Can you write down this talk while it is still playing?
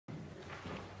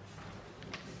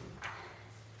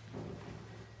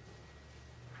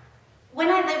When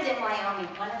I lived in Wyoming,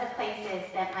 one of the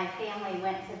places that my family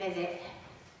went to visit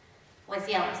was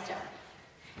Yellowstone.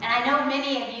 And I know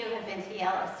many of you have been to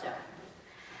Yellowstone.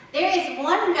 There is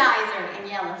one geyser in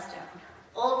Yellowstone,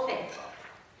 Old Faithful,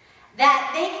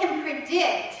 that they can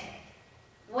predict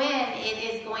when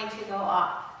it is going to go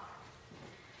off.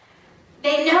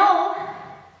 They know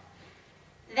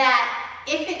that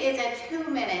if it is a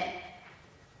 2-minute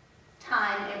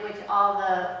time in which all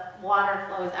the water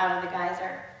flows out of the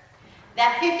geyser,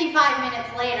 that 55 minutes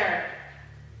later,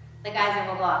 the geyser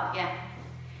will go off again.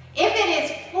 If it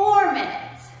is 4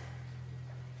 minutes,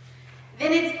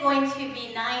 then it's going to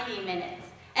be 90 minutes.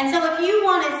 And so if you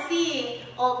want to see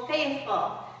Old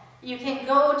Faithful, you can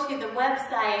go to the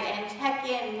website and check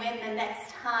in when the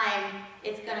next time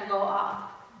it's going to go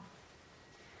off.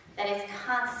 That it's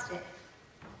constant.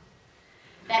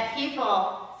 That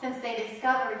people, since they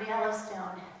discovered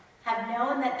Yellowstone, have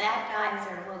known that that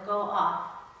geyser will go off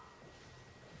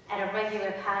at a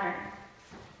regular pattern.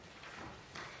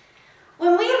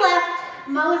 When we left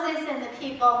Moses and the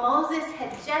people, Moses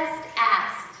had just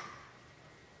asked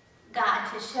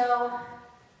God to show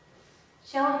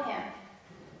him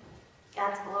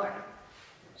God's glory.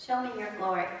 Show me your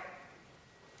glory.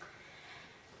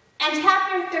 And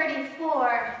chapter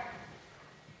 34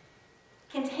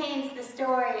 contains the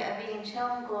story of being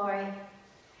shown glory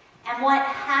and what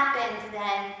happens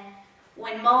then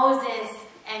when Moses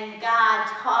and God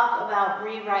talk about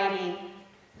rewriting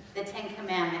the 10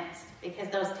 Commandments because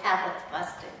those tablets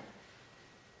busted.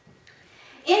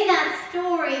 In that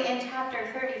story in chapter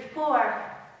 34,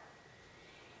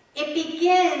 it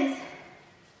begins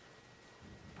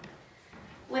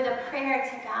with a prayer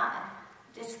to God,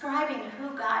 describing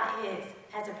who God is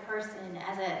as a person,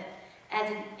 as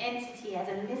an entity, as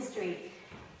a mystery,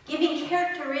 giving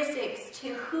characteristics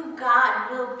to who God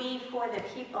will be for the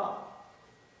people.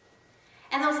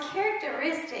 And those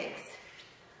characteristics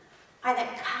are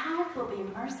that God will be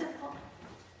merciful.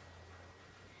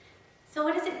 So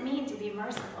what does it mean to be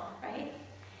merciful, right?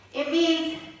 It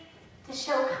means to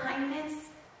show kindness,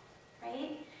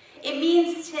 right? It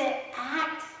means to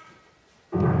act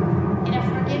in a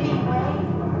forgiving way.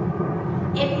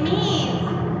 It means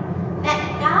that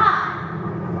God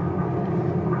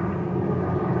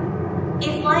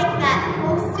is like that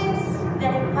hostess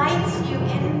that invites you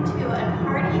into a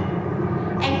party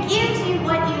and gives you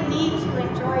what you need to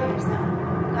enjoy yourself.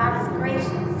 God is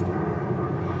gracious.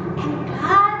 And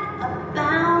God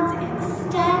abounds in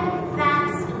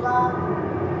steadfast love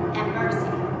and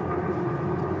mercy.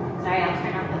 Sorry, I'll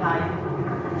turn up the volume.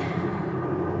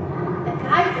 The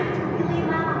guys are really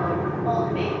loud. Old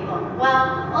Faithful. Well,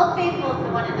 Old Faithful is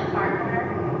the one in the far corner.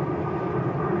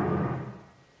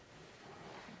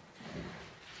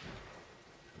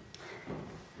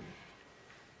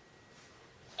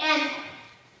 And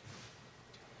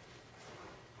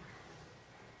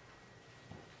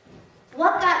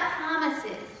what God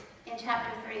promises in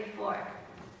chapter 34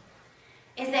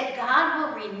 is that God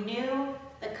will renew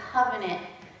the covenant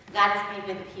God has made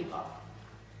with the people.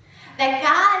 That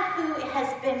God, who has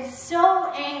been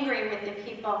so angry with the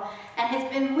people and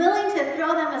has been willing to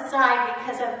throw them aside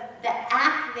because of the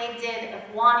act they did of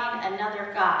wanting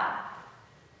another God,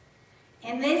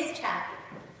 in this chapter,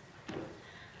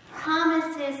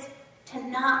 promises to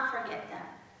not forget them,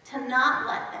 to not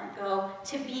let them go,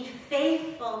 to be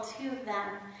faithful to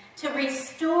them, to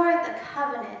restore the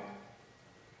covenant.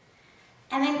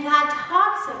 And then God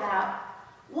talks about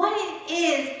what it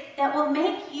is that will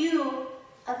make you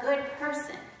a good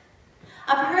person.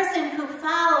 A person who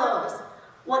follows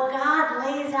what God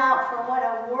lays out for what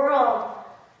a world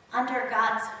under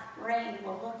God's reign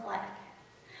will look like.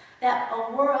 That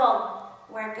a world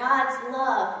where God's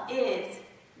love is,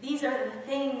 these are the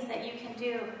things that you can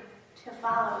do to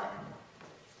follow it.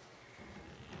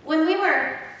 When we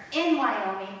were in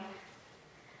Wyoming,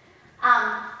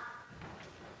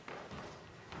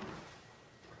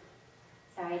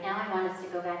 sorry, now I want us to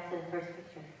go back to the first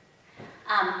picture.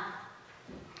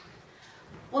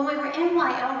 When we were in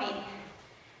Wyoming,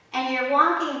 and you're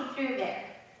walking through there,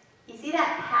 you see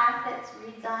that path that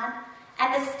reads on?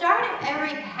 At the start of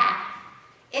every path,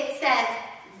 it says,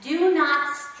 "Do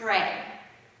not stray."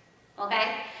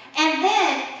 Okay? And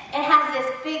then it has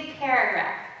this big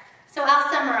paragraph. So I'll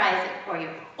summarize it for you.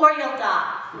 Or you'll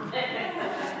die.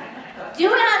 Do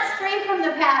not stray from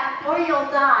the path or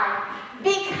you'll die.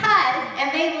 Because,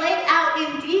 and they lay out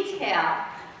in detail,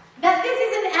 that this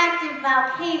is an active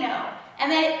volcano.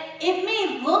 And that it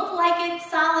may look like it's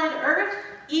solid earth,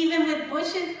 even with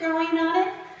bushes growing on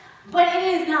it. But it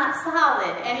is not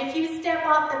solid. And if you step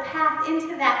off the path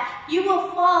into that, you will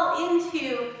fall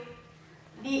into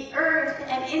the earth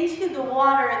and into the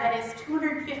water that is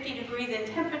 250 degrees in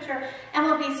temperature and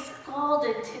will be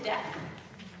scalded to death.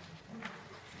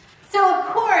 So of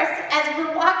course, as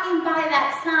we're walking by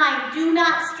that sign, do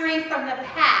not stray from the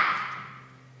path,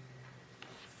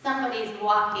 somebody's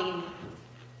walking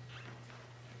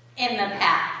in the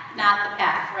path, not the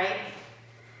path, right?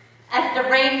 As the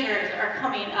rangers are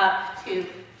coming up to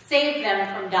save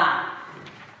them from dying.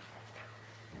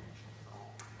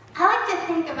 I like to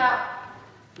think about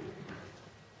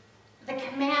the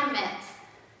commandments,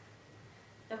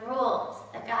 the rules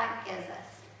that God gives us,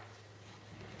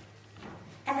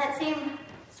 as that same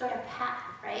sort of path,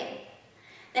 right?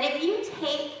 That if you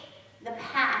take the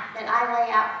path that I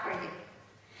lay out for you,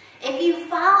 if you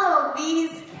follow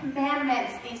these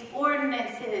commandments, these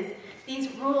ordinances,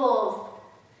 these rules,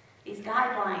 these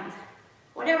guidelines,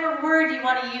 whatever word you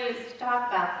want to use to talk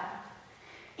about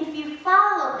them, if you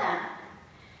follow them,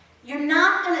 you're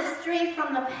not going to stray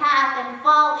from the path and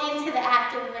fall into the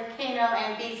active volcano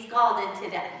and be scalded to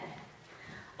death.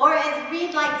 Or as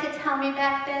Reed liked to tell me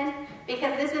back then,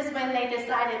 because this is when they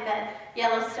decided that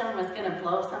Yellowstone was going to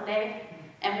blow someday,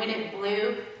 and when it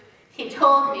blew, he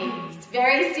told me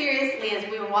very seriously as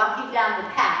we were walking down the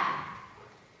path,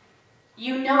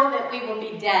 you know that we will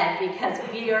be dead because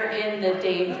we are in the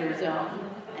danger zone.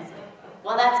 I said,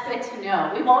 well, that's good to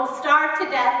know. We won't starve to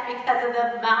death because of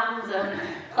the mountains of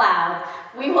clouds.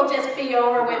 We will just be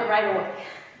over with right away.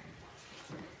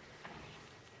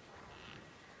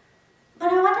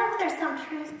 But I wonder if there's some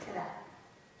truth to that.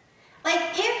 Like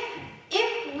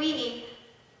if we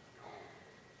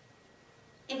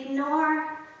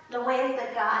ignore the ways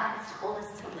that God has told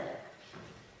us to live,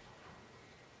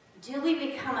 do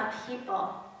we become a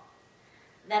people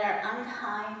that are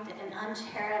unkind and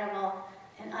uncharitable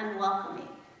and unwelcoming?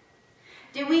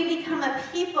 Do we become a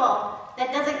people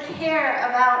that doesn't care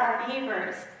about our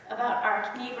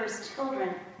neighbors'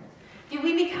 children? Do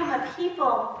we become a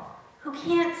people who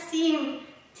can't seem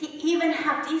to even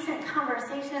have decent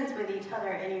conversations with each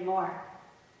other anymore?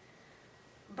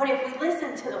 But if we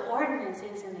listen to the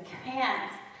ordinances and the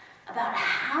commands about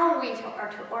how we are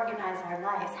to organize our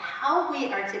lives, how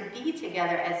we are to be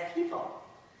together as people,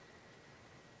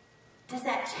 does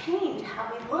that change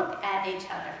how we look at each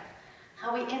other,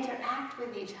 how we interact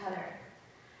with each other,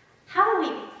 how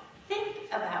we think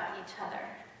about each other?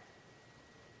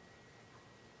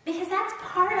 Because that's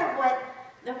part of what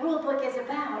the rule book is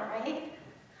about, right?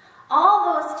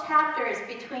 All those chapters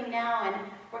between now and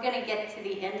we're going to get to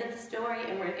the end of the story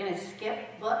and we're going to skip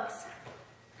books.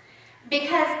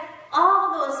 Because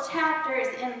all those chapters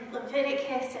in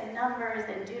Leviticus and Numbers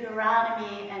and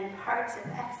Deuteronomy and parts of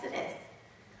Exodus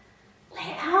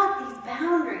lay out these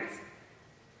boundaries.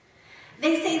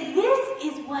 They say this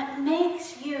is what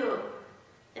makes you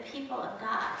the people of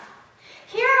God.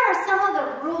 Here are some of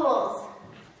the rules,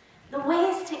 the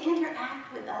ways to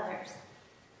interact with others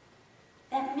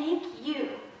that make you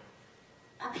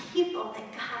a people that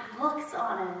God looks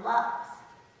on and loves.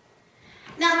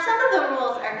 Now, some of the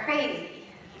rules are crazy.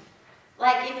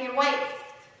 Like if your wife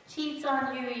cheats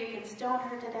on you, you can stone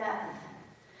her to death.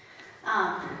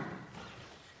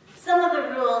 Some of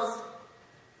the rules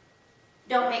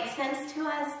don't make sense to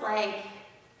us, like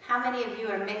how many of you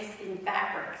are mixing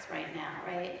fabrics right now,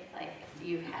 right? Like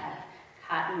you have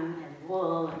cotton and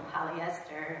wool and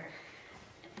polyester.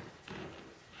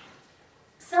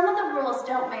 Some of the rules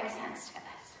don't make sense to us.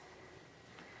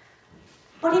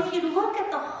 But if you look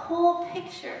at the whole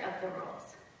picture of the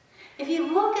rules, if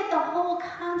you look at the whole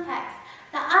context,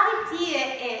 the idea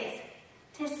is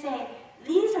to say,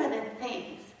 these are the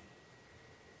things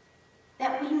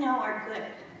that we know are good.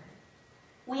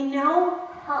 We know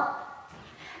help.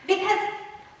 Because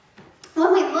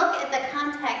when we look at the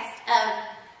context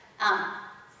of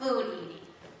food eating,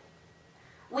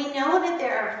 we know that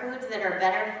there are foods that are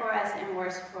better for us and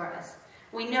worse for us.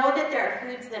 We know that there are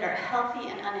foods that are healthy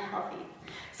and unhealthy.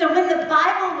 So when the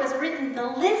Bible was written, the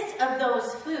list of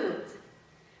those foods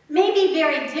may be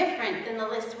very different than the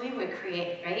list we would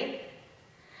create, right?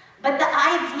 But the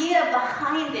idea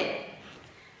behind it,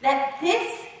 that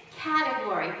this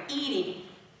category, eating,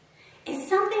 is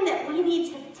something that we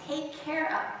need to take care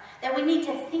of, that we need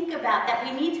to think about, that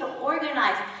we need to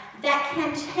organize, that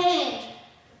can change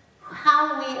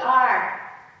how we are,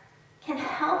 can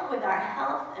help with our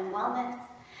health and wellness,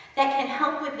 that can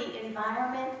help with the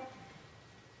environment.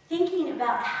 Thinking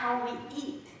about how we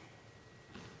eat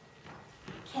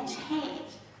can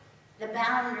change the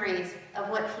boundaries of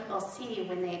what people see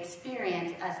when they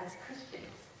experience us as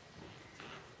Christians.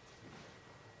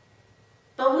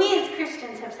 But we as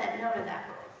Christians have said no to that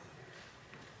rule.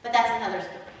 But that's another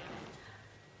story.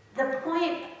 The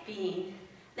point being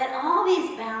that all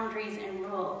these boundaries and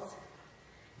rules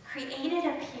created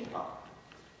a people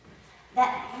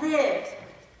that lived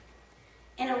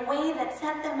in a way that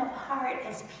set them apart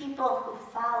as people who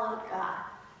followed God.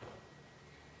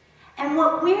 And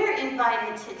what we're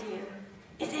invited to do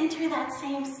is enter that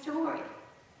same story,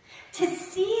 to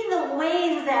see the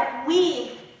ways that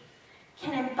we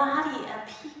can embody a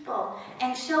people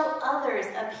and show others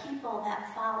a people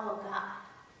that follow God.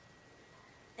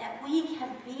 That we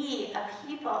can be a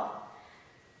people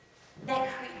that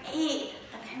create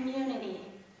a community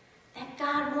that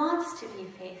God wants to be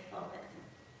faithful with.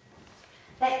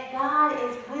 That God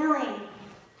is willing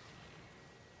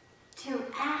to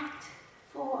act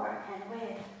for and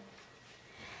with.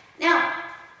 Now,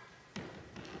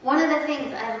 one of the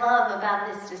things I love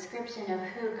about this description of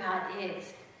who God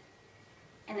is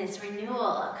and this renewal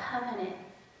of covenant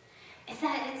is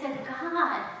that it's a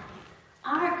God,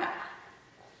 our God,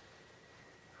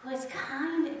 who is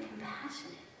kind and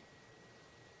compassionate.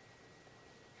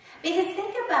 Because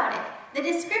think about it, the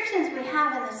descriptions we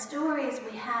have and the stories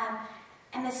we have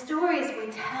and the stories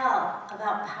we tell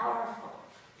about powerful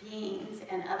beings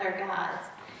and other gods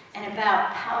and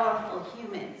about powerful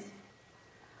humans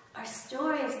are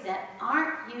stories that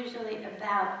aren't usually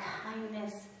about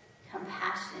kindness,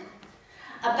 compassion,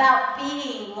 about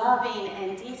being loving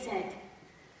and decent.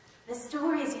 The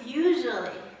stories usually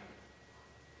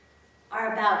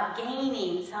are about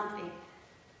gaining something.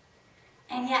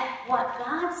 And yet what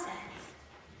God says,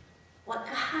 what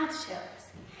God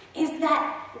shows, is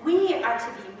that we are to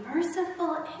be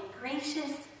merciful and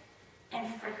gracious and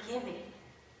forgiving.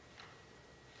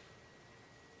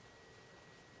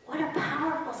 What a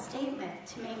powerful statement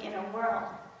to make in a world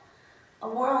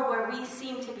where we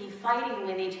seem to be fighting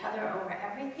with each other over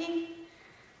everything.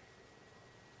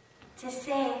 To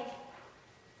say,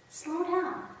 slow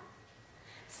down.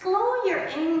 Slow your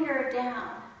anger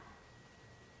down.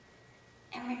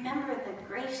 And remember the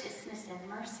graciousness and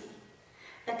mercy,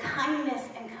 the kindness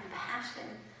and compassion,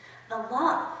 the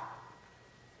love.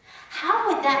 How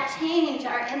would that change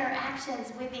our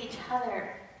interactions with each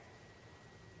other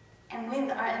and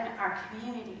with our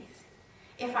communities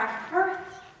if our first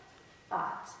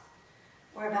thoughts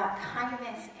were about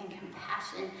kindness and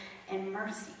compassion and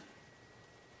mercy,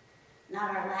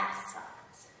 not our last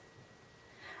thoughts?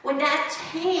 Would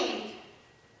that change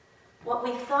what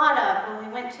we thought of when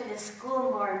we went to the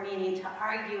school board meeting to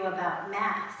argue about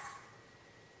Mass?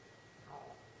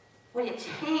 Would it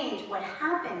change what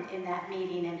happened in that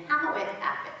meeting and how it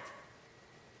happened?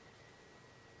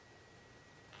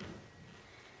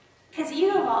 Because you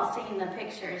have all seen the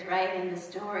pictures, right, and the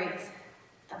stories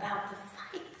about the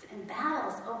fights and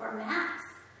battles over Mass.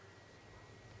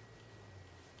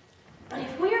 But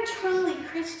if we're truly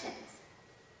Christians,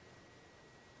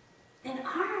 then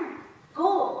our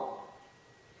goal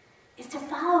is to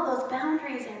follow those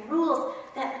boundaries and rules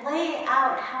that lay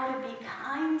out how to be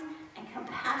kind and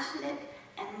compassionate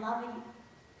and loving,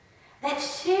 that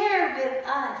share with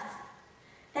us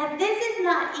that this is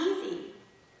not easy,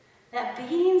 that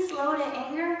being slow to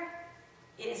anger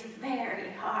is very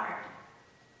hard.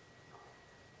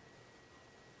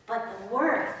 But the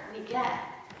worth we get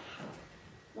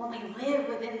when we live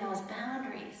within those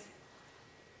boundaries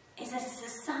is a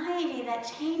society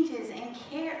that changes and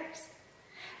cares.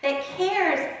 That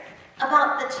cares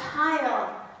about the child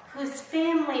whose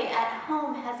family at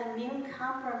home has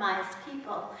immune-compromised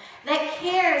people. That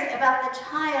cares about the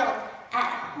child at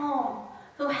home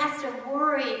who has to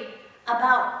worry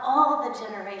about all the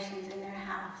generations in their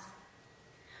house.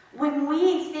 When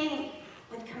we think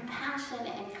with compassion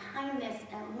and kindness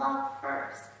and love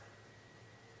first,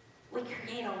 we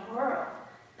create a world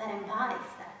that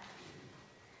embodies that.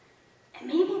 And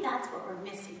maybe that's what we're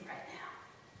missing right now.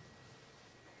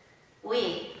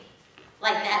 We,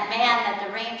 like that man that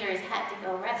the Rangers had to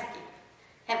go rescue,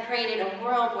 have created a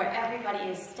world where everybody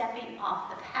is stepping off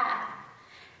the path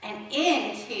and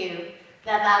into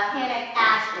the volcanic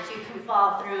ash that you can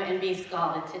fall through and be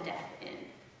scalded to death in.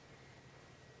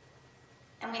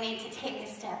 And we need to take a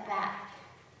step back,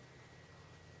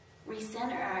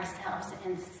 recenter ourselves,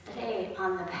 and stay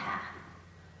on the path.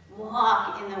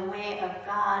 Walk in the way of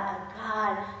God, a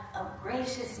God of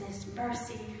graciousness,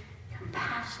 mercy,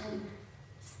 compassion,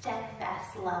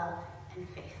 steadfast love, and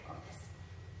faithfulness.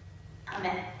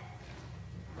 Amen.